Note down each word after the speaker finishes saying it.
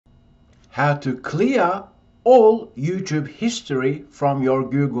how to clear all YouTube history from your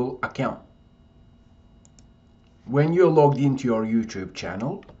Google account. When you're logged into your YouTube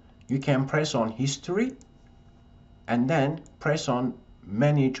channel, you can press on History and then press on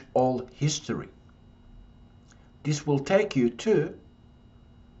Manage All History. This will take you to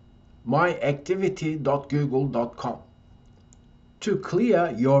myactivity.google.com to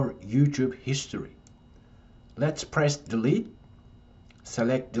clear your YouTube history. Let's press Delete.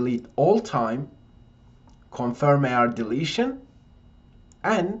 Select Delete All Time, confirm our deletion,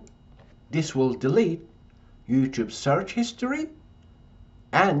 and this will delete YouTube search history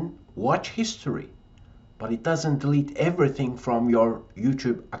and watch history, but it doesn't delete everything from your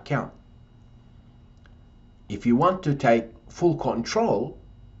YouTube account. If you want to take full control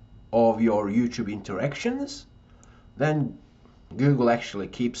of your YouTube interactions, then Google actually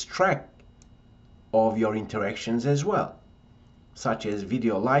keeps track of your interactions as well, such as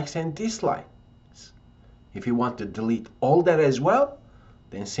video likes and dislikes. If you want to delete all that as well,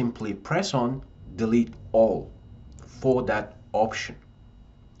 then simply press on Delete All for that option.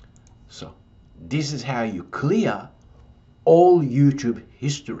 So this is how you clear all YouTube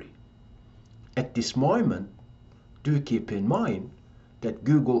history. At this moment, do keep in mind that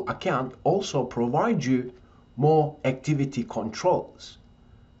Google account also provides you more activity controls.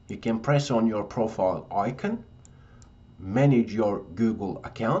 You can press on your profile icon, manage your Google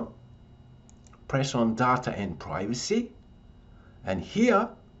account, press on data and privacy, and here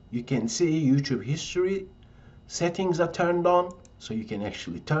you can see YouTube history settings are turned on, so you can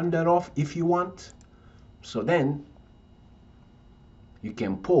actually turn that off if you want. So then you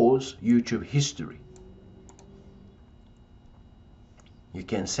can pause YouTube history. You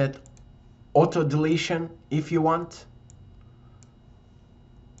can set auto deletion if you want.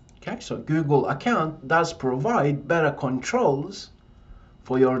 Okay, so Google account does provide better controls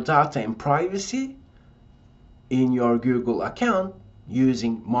for your data and privacy in your Google account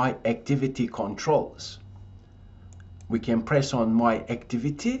using My Activity controls. We can press on My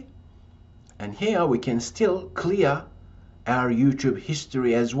Activity, and here we can still clear our YouTube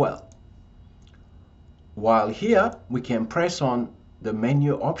history as well. While here we can press on the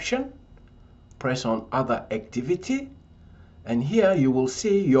menu option, press on Other Activity, and here you will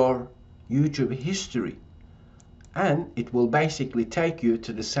see your YouTube history, and it will basically take you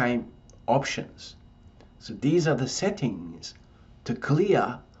to the same options. So these are the settings to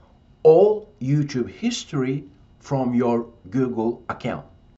clear all YouTube history from your Google account.